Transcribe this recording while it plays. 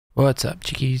What's up,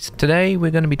 chickies? Today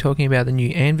we're going to be talking about the new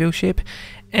Anvil ship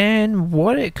and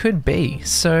what it could be.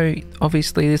 So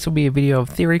obviously this will be a video of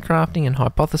theory crafting and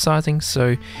hypothesizing,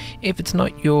 so if it's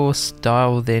not your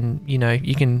style then you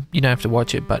don't have to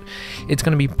watch it, but it's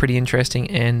going to be pretty interesting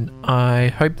and I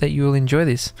hope that you will enjoy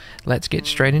this. Let's get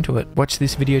straight into it. Watch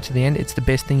this video to the end, it's the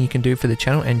best thing you can do for the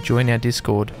channel, and join our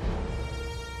Discord.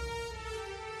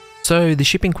 So the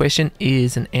ship in question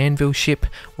is an Anvil ship.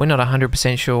 We're not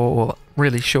 100% sure or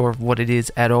really sure of what it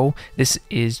is at all. This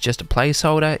is just a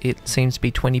placeholder. It seems to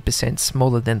be 20%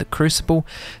 smaller than the Crucible.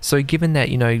 So given that,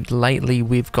 lately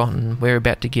we're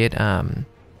about to get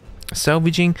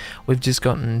salvaging, we've just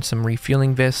gotten some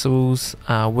refueling vessels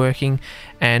working,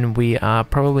 and we are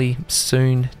probably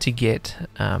soon to get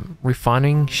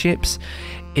refining ships.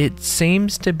 It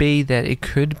seems to be that it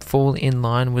could fall in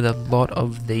line with a lot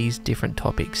of these different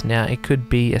topics. Now, it could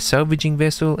be a salvaging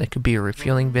vessel, it could be a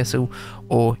refueling vessel,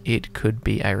 or it could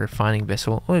be a refining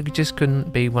vessel, or it just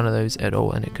couldn't be one of those at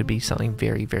all, and it could be something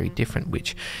very, very different,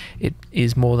 which it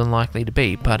is more than likely to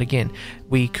be. But again,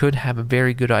 we could have a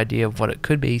very good idea of what it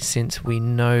could be since we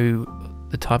know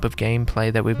the type of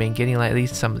gameplay that we've been getting lately,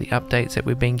 some of the updates that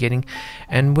we've been getting,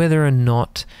 and whether or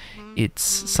not it's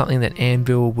something that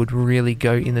Anvil would really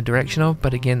go in the direction of.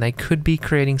 But again, they could be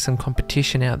creating some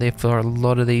competition out there for a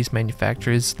lot of these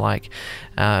manufacturers like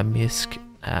Misk,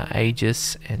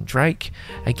 Aegis and Drake.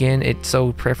 Again, it's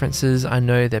all preferences. I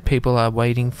know that people are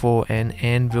waiting for an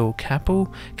Anvil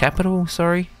capital,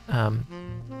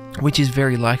 which is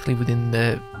very likely within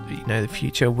the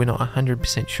future. We're not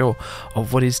 100% sure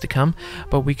of what is to come,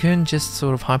 but we can just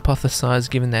sort of hypothesize,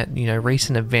 given that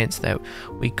recent events, that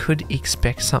we could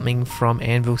expect something from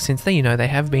Anvil, since they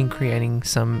have been creating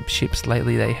some ships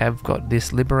lately. They have got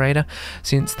this Liberator,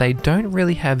 since they don't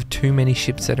really have too many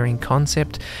ships that are in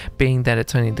concept, being that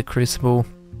it's only the Crucible,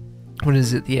 what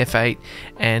is it, the F8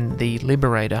 and the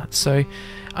Liberator. So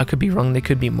I could be wrong, there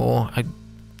could be more. I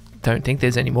don't think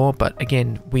there's any more, but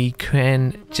again, we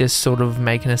can just sort of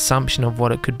make an assumption of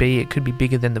what it could be. It could be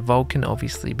bigger than the Vulcan,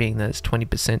 obviously, being that it's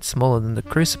 20% smaller than the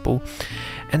Crucible,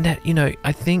 and that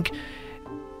I think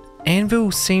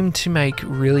Anvil seem to make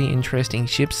really interesting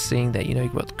ships, seeing that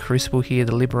you've got the Crucible here,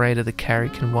 the Liberator, the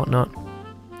Carrack and whatnot,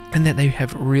 and that they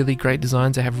have really great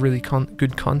designs, they have really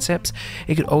good concepts.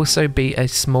 It could also be a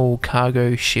small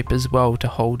cargo ship as well, to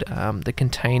hold the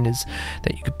containers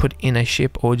that you could put in a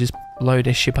ship, or just load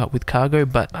a ship up with cargo,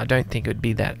 but I don't think it would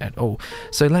be that at all.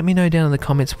 So let me know down in the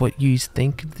comments what you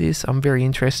think of this. I'm very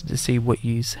interested to see what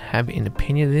you have in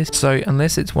opinion of this. So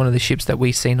unless it's one of the ships that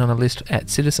we've seen on a list at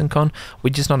CitizenCon,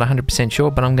 we're just not 100% sure,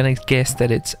 but I'm going to guess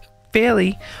that it's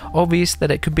fairly obvious that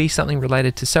it could be something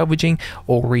related to salvaging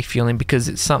or refueling, because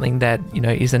it's something that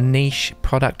is a niche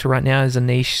product right now, is a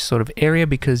niche sort of area,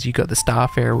 because you've got the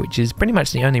Starfarer, which is pretty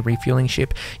much the only refueling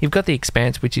ship. You've got the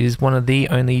Expanse, which is one of the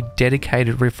only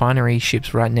dedicated refinery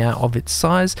ships right now of its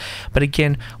size. But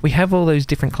again, we have all those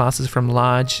different classes from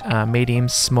large, medium,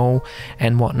 small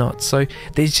and whatnot. So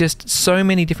there's just so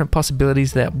many different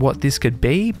possibilities that what this could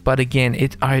be. But again,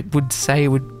 I would say it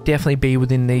would definitely be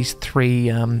within these three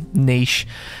niche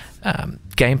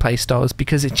gameplay styles,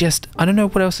 because I don't know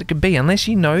what else it could be. Unless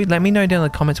let me know down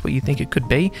in the comments what you think it could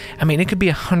be. I mean, it could be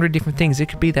 100 different things. It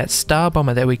could be that Star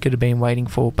Bomber that we could have been waiting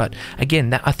for, but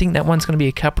again, I think that one's going to be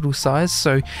a capital size,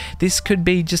 so this could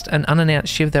be just an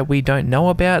unannounced ship that we don't know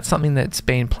about, something that's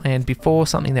been planned before,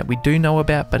 something that we do know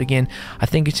about. But again, I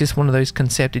think it's just one of those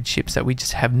concepted ships that we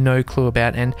just have no clue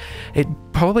about, and it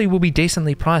probably will be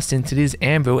decently priced since it is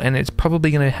Anvil, and it's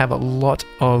probably going to have a lot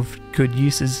of good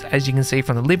uses, as you can see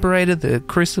from the Liberator, the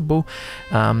Crucible,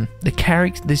 the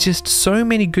Carrack. There's just so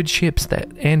many good ships that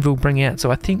Anvil bring out,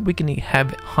 so I think we can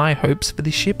have high hopes for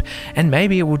this ship, and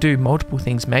maybe it will do multiple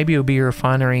things. Maybe it'll be a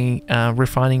refining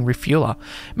refueler,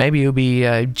 maybe it'll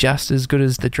be just as good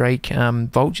as the Drake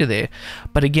Vulture there,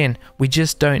 but again, we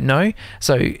just don't know.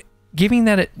 So giving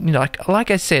that,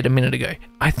 like I said a minute ago,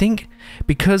 I think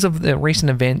because of the recent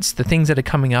events, the things that are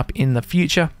coming up in the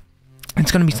future, it's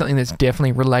going to be something that's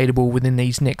definitely relatable within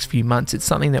these next few months. It's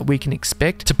something that we can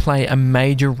expect to play a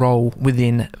major role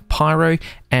within Pyro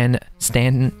and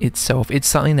Stanton itself. It's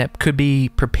something that could be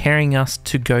preparing us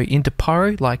to go into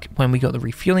Pyro, like when we got the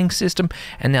refueling system,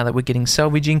 and now that we're getting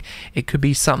salvaging, it could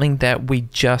be something that we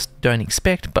just don't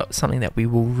expect, but something that we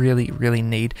will really, really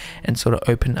need, and sort of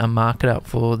open a market up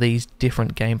for these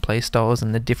different gameplay styles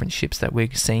and the different ships that we're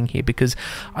seeing here. Because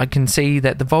I can see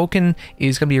that the Vulcan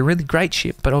is going to be a really great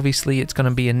ship, but obviously it's going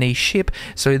to be a niche ship,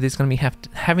 so there's going to be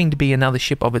having to be another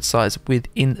ship of its size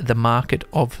within the market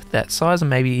of that size, and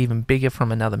maybe even bigger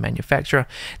from another manufacturer.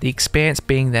 The Expanse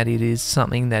being that it is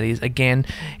something that is, again,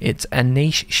 it's a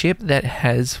niche ship that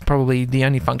has probably the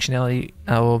only functionality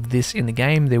of this in the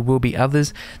game. There will be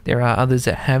others. There are others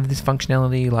that have this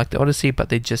functionality like the Odyssey, but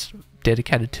they're just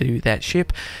dedicated to that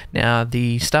ship. Now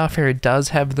the Starfarer does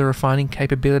have the refining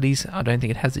capabilities. I don't think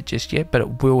it has it just yet, but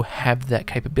it will have that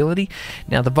capability.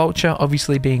 Now the Vulture,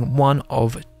 obviously being one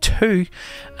of two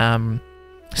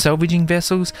salvaging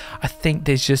vessels, I think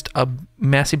there's just a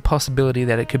massive possibility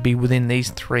that it could be within these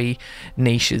three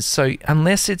niches. So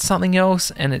unless it's something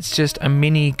else and it's just a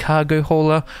mini cargo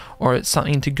hauler, or it's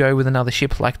something to go with another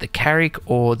ship like the Carrack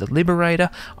or the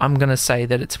Liberator, I'm going to say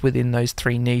that it's within those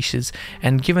three niches.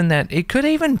 And given that it could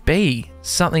even be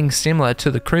something similar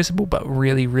to the Crucible but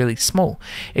really, really small,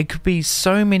 it could be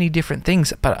so many different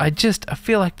things. But I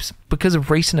feel like because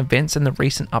of recent events and the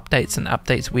recent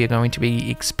updates we are going to be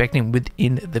expecting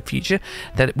within the future,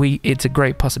 that it's a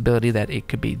great possibility that it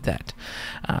could be that.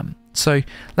 So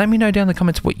let me know down in the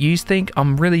comments what you think.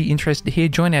 I'm really interested to hear.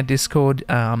 Join our Discord.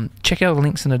 Check out the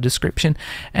links in the description.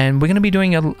 And we're going to be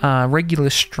doing a regular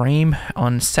stream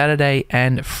on Saturday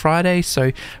and Friday.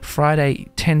 So Friday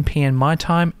 10 p.m. my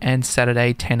time and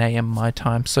Saturday 10 a.m. my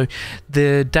time. So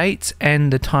the dates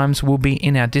and the times will be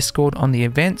in our Discord on the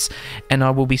events, and I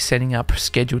will be setting up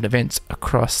scheduled events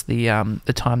across the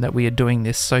time that we are doing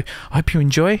this. So I hope you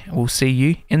enjoy. We'll see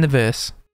you in the verse.